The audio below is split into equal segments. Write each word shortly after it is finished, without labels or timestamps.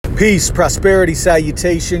Peace, prosperity,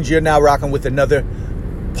 salutations. You're now rocking with another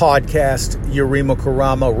podcast, Yurima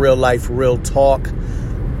Karama, Real Life, Real Talk.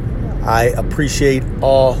 I appreciate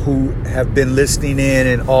all who have been listening in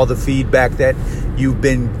and all the feedback that you've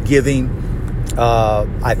been giving.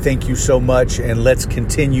 I thank you so much, and let's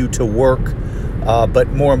continue to work. But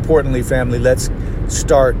more importantly, family, let's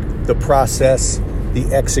start the process, the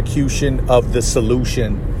execution of the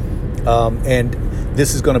solution. And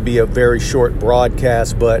this is going to be a very short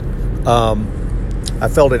broadcast, but I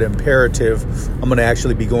felt it imperative. I'm going to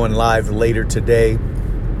actually be going live later today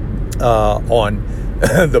on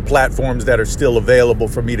the platforms that are still available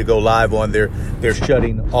for me to go live on. They're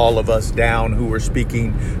shutting all of us down who are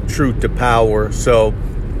speaking truth to power. So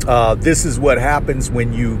this is what happens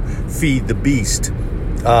when you feed the beast.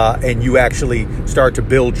 And you actually start to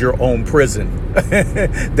build your own prison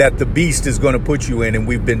that the beast is going to put you in. And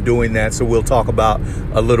we've been doing that. So we'll talk about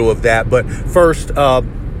a little of that. But first,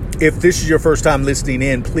 if this is your first time listening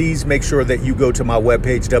in, please make sure that you go to my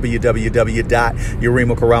webpage,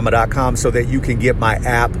 www.yurimakarama.com, so that you can get my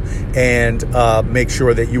app and make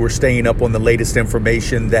sure that you are staying up on the latest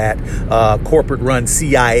information that corporate-run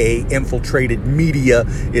CIA infiltrated media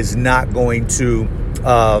is not going to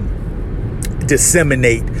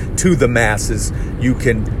disseminate to the masses. You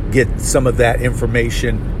can get some of that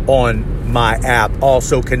information on my app.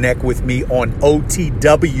 Also connect with me on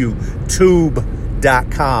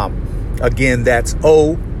otwtube.com. Again, that's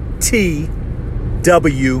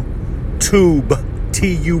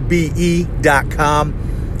otwtube.com.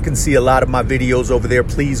 You can see a lot of my videos over there.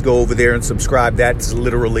 Please go over there and subscribe. That's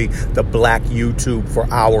literally the black YouTube for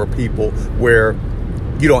our people, where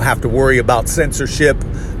you don't have to worry about censorship,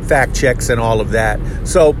 fact checks, and all of that.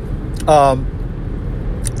 So I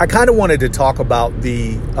kind of wanted to talk about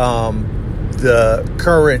the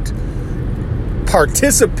current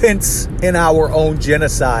participants in our own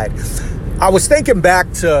genocide. I was thinking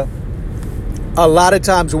back to a lot of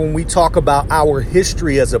times when we talk about our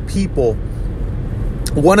history as a people,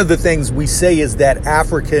 one of the things we say is that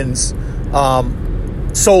Africans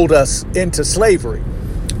sold us into slavery.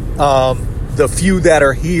 The few that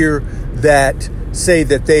are here that say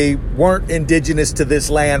that they weren't indigenous to this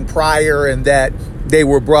land prior and that they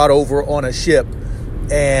were brought over on a ship.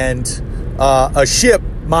 And a ship,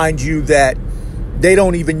 mind you, that they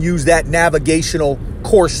don't even use that navigational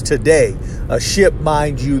course today. A ship,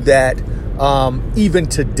 mind you, that even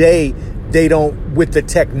today, they don't, with the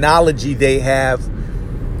technology they have,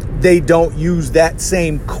 they don't use that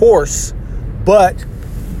same course. But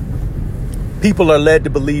people are led to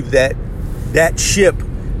believe that that ship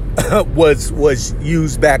was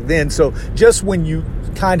used back then. So just when you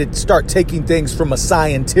kind of start taking things from a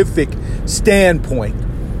scientific standpoint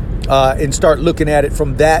and start looking at it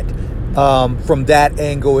from that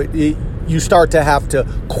angle, you start to have to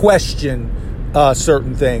question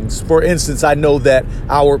certain things. For instance, I know that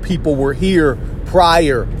our people were here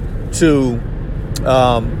prior to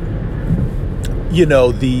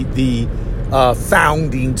the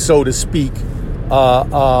founding, so to speak,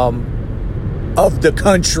 of the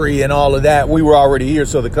country and all of that. We were already here,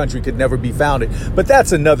 so the country could never be founded. But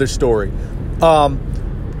that's another story.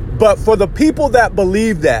 But for the people that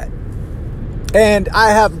believe that, and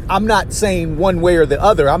I'm not saying one way or the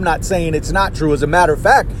other. I'm not saying it's not true. As a matter of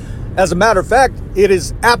fact, it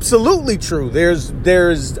is absolutely true. There's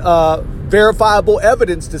verifiable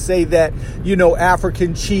evidence to say that,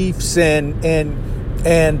 African chiefs and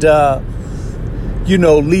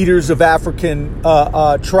leaders of African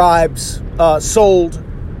tribes sold,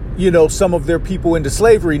 some of their people into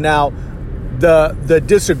slavery. Now, the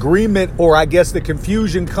disagreement, or I guess the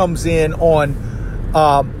confusion, comes in on,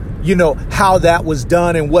 how that was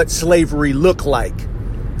done and what slavery looked like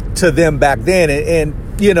to them back then. And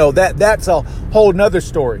that's a whole nother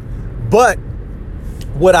story. But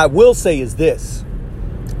what I will say is this,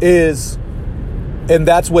 and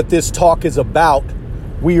that's what this talk is about.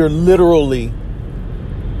 We are literally,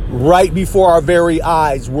 right before our very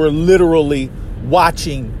eyes, we're literally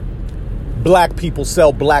watching black people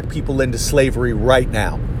sell black people into slavery right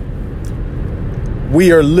now.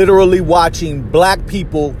 We are literally watching black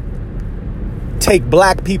people take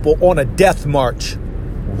black people on a death march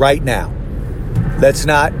right now. Let's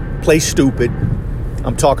not play stupid.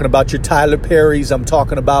 I'm talking about your Tyler Perrys. I'm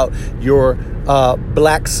talking about your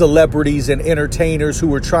black celebrities and entertainers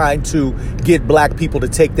who are trying to get black people to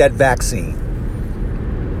take that vaccine.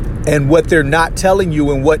 And what they're not telling you,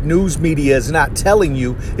 and what news media is not telling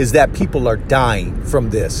you, is that people are dying from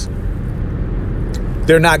this.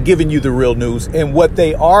 They're not giving you the real news. And what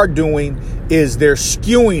they are doing is they're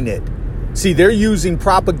skewing it. See, they're using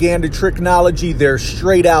propaganda technology. They're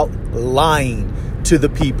straight out lying to the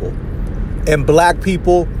people. And black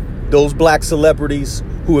people, those black celebrities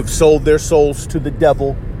who have sold their souls to the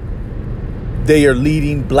devil, they are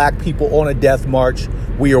leading black people on a death march.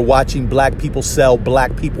 We are watching black people sell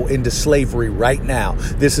black people into slavery right now.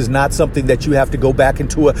 This is not something that you have to go back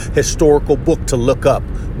into a historical book to look up.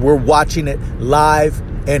 We're watching it live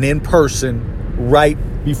and in person right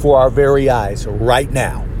before our very eyes right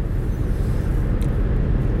now.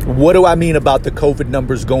 What do I mean about the COVID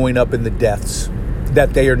numbers going up and the deaths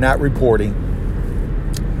that they are not reporting?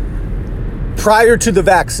 Prior to the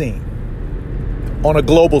vaccine, on a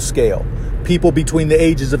global scale, people between the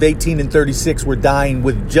ages of 18 and 36 were dying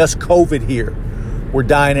with just COVID here. We're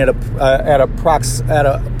dying at a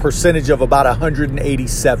percentage of about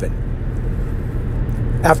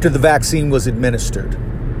 187 after the vaccine was administered.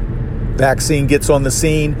 Vaccine gets on the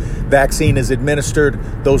scene. Vaccine is administered.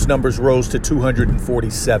 Those numbers rose to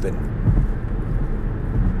 247.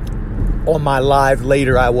 On my live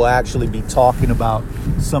later, I will actually be talking about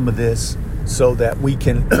some of this so that we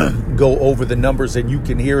can go over the numbers and you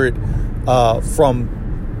can hear it from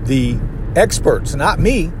the experts, not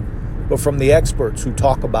me, but from the experts who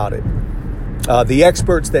talk about it. The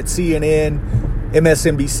experts that CNN,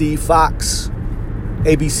 MSNBC, Fox,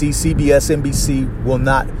 ABC, CBS, NBC will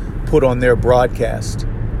not put on their broadcast.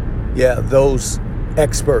 Yeah, those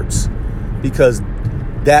experts, because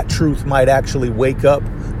that truth might actually wake up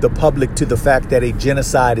the public to the fact that a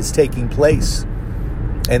genocide is taking place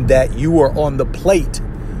and that you are on the plate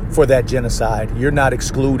for that genocide. You're not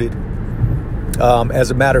excluded. As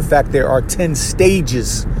a matter of fact, there are 10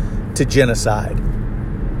 stages to genocide.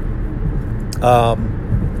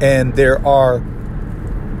 And there are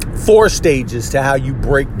 4 stages to how you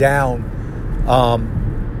break down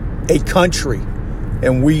a country.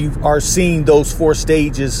 And we are seeing those 4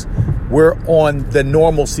 stages. We're on the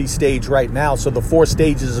normalcy stage right now. So the 4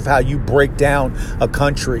 stages of how you break down a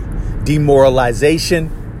country: demoralization,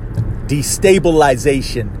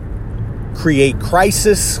 destabilization, create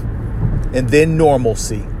crisis, and then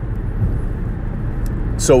normalcy.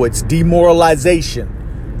 So it's demoralization,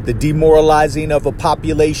 the demoralizing of a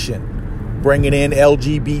population, bringing in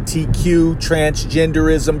LGBTQ,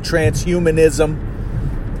 transgenderism, transhumanism,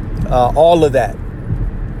 all of that.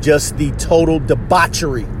 Just the total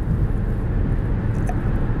debauchery.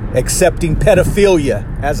 Accepting pedophilia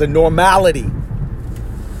as a normality.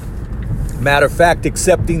 Matter of fact,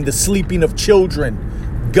 accepting the sleeping of children.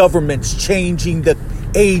 Governments changing the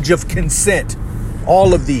age of consent.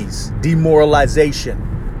 All of these. Demoralization.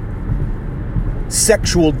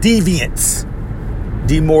 Sexual deviance.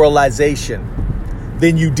 Demoralization.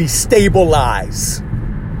 Then you destabilize.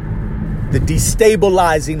 The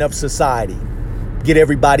destabilizing of society. Get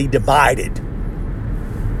everybody divided.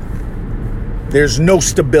 There's no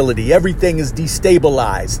stability. Everything is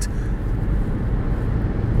destabilized.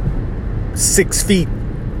 6 feet.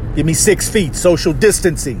 Give me 6 feet. Social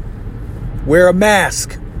distancing. Wear a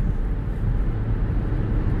mask.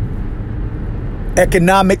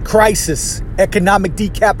 Economic crisis. Economic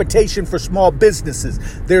decapitation for small businesses.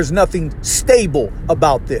 There's nothing stable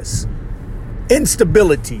about this.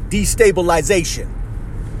 Instability. Destabilization.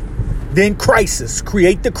 Then crisis.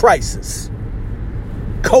 Create the crisis.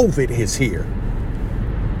 COVID is here.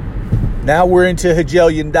 Now we're into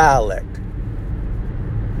Hegelian dialect.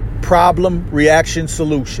 Problem, reaction,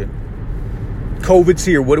 solution. COVID's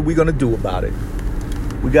here. What are we going to do about it?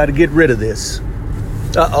 We got to get rid of this.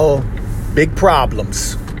 Uh-oh. Big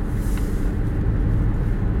problems.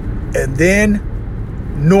 And then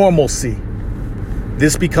normalcy.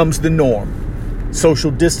 This becomes the norm.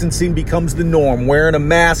 Social distancing becomes the norm. Wearing a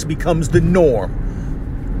mask becomes the norm.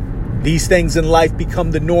 These things in life become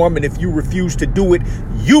the norm, and if you refuse to do it,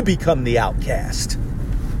 you become the outcast.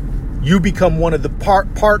 You become one of the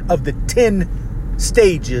part of the 10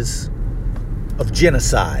 stages of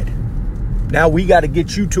genocide. Now we got to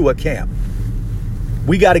get you to a camp.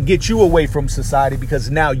 We got to get you away from society because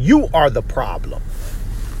now you are the problem.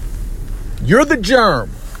 You're the germ.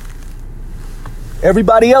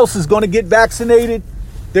 Everybody else is going to get vaccinated.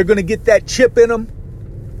 They're going to get that chip in them.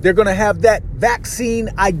 They're going to have that vaccine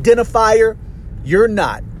identifier. You're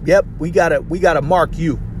not. Yep, we gotta mark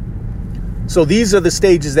you. So these are the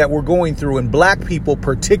stages that we're going through, and black people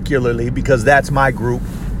particularly, because that's my group.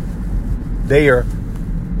 They are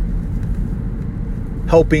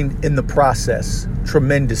helping in the process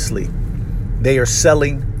tremendously. They are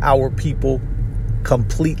selling our people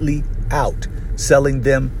completely out, selling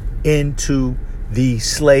them into the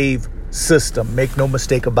slave system. Make no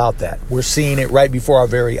mistake about that. We're seeing it right before our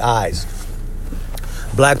very eyes.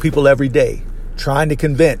 Black people every day trying to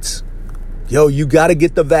convince, yo, you got to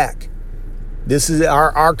get the vac. This is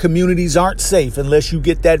our communities aren't safe unless you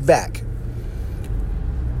get that vac.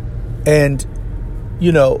 And,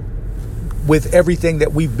 you know, with everything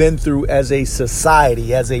that we've been through as a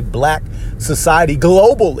society, as a black society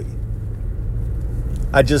globally,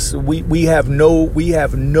 we have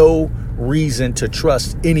no reason to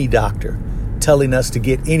trust any doctor telling us to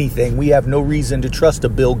get anything. We have no reason to trust a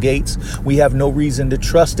Bill Gates. We have no reason to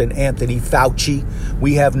trust an Anthony Fauci.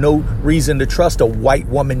 We have no reason to trust a white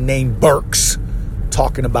woman named Birx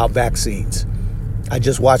talking about vaccines. I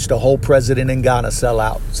just watched a whole president in Ghana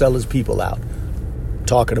sell his people out,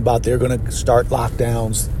 talking about they're going to start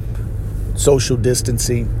lockdowns, social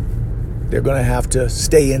distancing. They're going to have to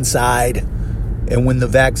stay inside. And when the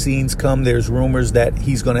vaccines come, there's rumors that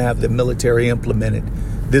he's going to have the military implemented.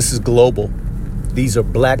 This is global. These are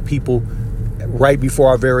black people right before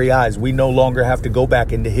our very eyes. We no longer have to go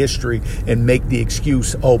back into history and make the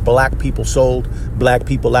excuse, oh, black people sold black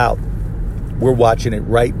people out. We're watching it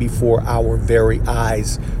right before our very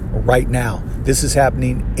eyes right now. This is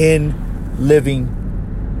happening in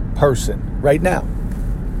living person right now.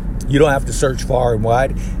 You don't have to search far and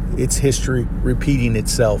wide. It's history repeating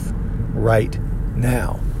itself right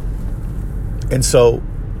now. And so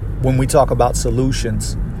when we talk about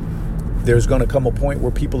solutions, there's going to come a point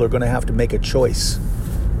where people are going to have to make a choice.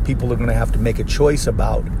 People are going to have to make a choice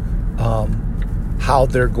about how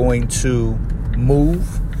they're going to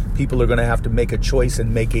move. People are going to have to make a choice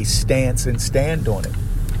and make a stance and stand on it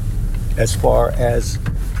as far as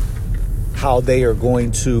how they are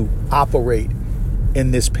going to operate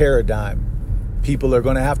in this paradigm. People are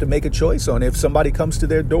going to have to make a choice on if somebody comes to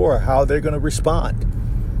their door, how they're going to respond.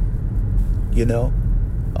 You know,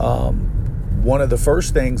 one of the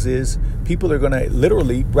first things is people are going to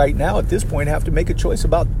literally right now at this point have to make a choice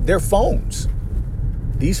about their phones.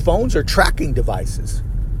 These phones are tracking devices.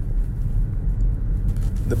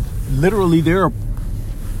 Literally, there are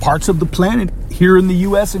parts of the planet, here in the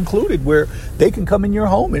U.S. included, where they can come in your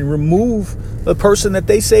home and remove the person that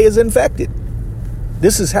they say is infected.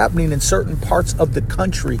 This is happening in certain parts of the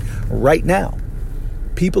country right now.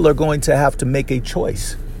 People are going to have to make a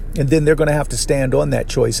choice, and then they're going to have to stand on that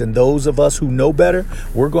choice. And those of us who know better,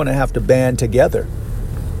 we're going to have to band together.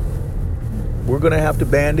 We're going to have to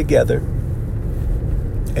band together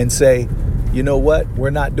and say, you know what? We're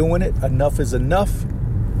not doing it. Enough is enough.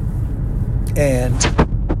 And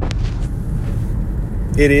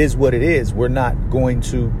it is what it is. We're not going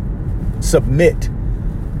to submit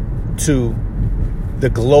to the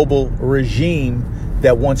global regime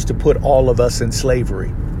that wants to put all of us in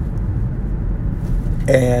slavery.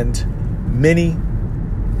 And many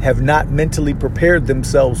have not mentally prepared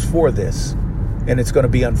themselves for this. And it's going to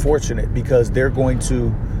be unfortunate because they're going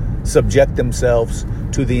to subject themselves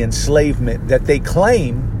to the enslavement that they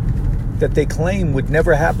claim would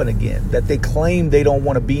never happen again, that they claim they don't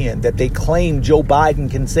want to be in, that they claim Joe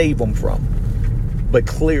Biden can save them from. But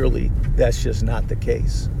clearly, that's just not the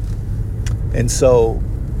case. And so,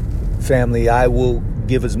 family, I will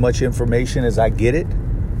give as much information as I get it.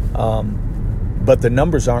 But the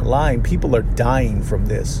numbers aren't lying. People are dying from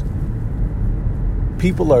this.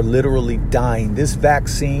 People are literally dying. This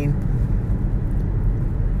vaccine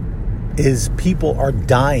people are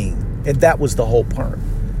dying. And that was the whole point.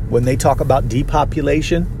 When they talk about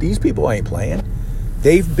depopulation, these people ain't playing.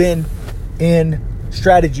 They've been in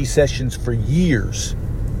strategy sessions for years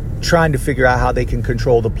trying to figure out how they can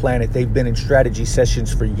control the planet. They've been in strategy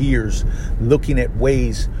sessions for years looking at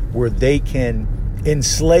ways where they can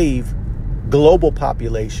enslave global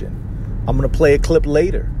population. I'm going to play a clip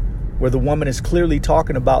later where the woman is clearly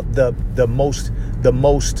talking about the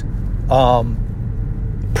most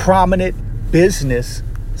prominent business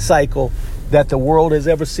cycle that the world has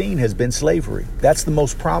ever seen has been slavery. That's the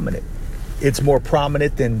most prominent. It's more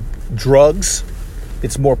prominent than drugs.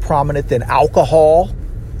 It's more prominent than alcohol.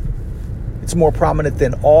 It's more prominent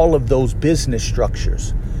than all of those business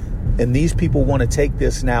structures. And these people want to take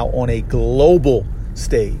this now on a global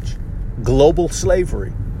stage, global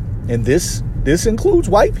slavery. And this includes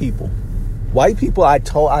white people. White people,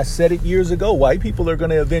 I said it years ago, white people are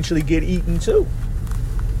going to eventually get eaten too.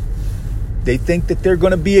 They think that they're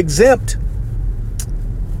going to be exempt.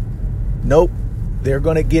 Nope, they're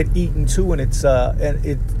going to get eaten too, and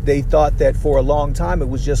they thought that for a long time it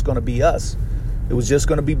was just going to be us. It was just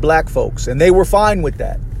going to be black folks, and they were fine with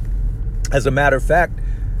that. As a matter of fact,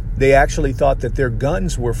 they actually thought that their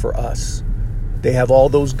guns were for us. They have all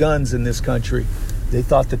those guns in this country. They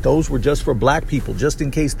thought that those were just for black people, just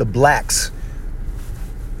in case the blacks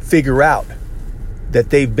figure out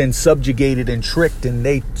that they've been subjugated and tricked and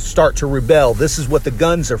they start to rebel. This is what the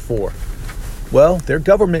guns are for. Well, their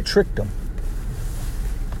government tricked them.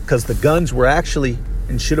 because the guns were actually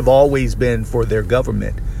and should have always been for their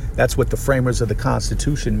government. That's what the framers of the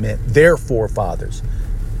Constitution meant, their forefathers.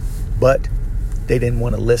 But they didn't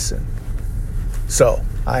want to listen. So,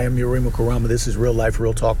 I am Yurima Karama. This is Real Life,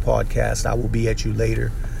 Real Talk Podcast. I will be at you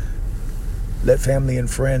later. Let family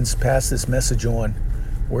and friends pass this message on.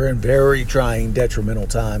 We're in very trying, detrimental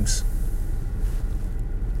times.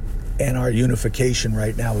 And our unification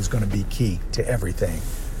right now is going to be key to everything.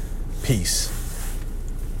 Peace.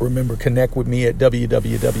 Remember, connect with me at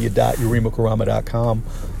www.yurimakarama.com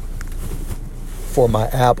for my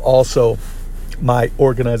app. Also, my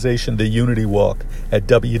organization, The Unity Walk, at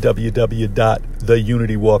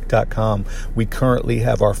www.theunitywalk.com. We currently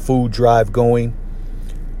have our food drive going.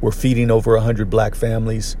 We're feeding over 100 black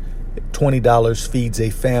families. $20 feeds a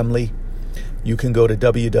family. You can go to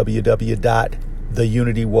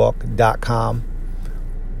www.theunitywalk.com.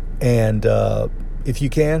 And if you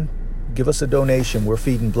can, give us a donation. We're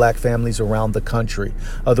feeding black families around the country.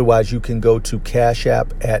 Otherwise, you can go to Cash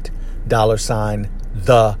App at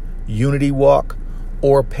 $TheUnityWalk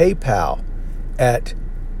or PayPal at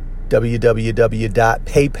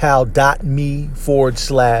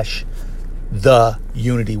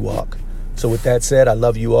www.paypal.me/TheUnityWalk. So with that said, I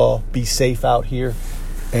love you all. Be safe out here,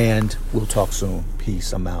 and we'll talk soon.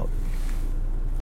 Peace. I'm out.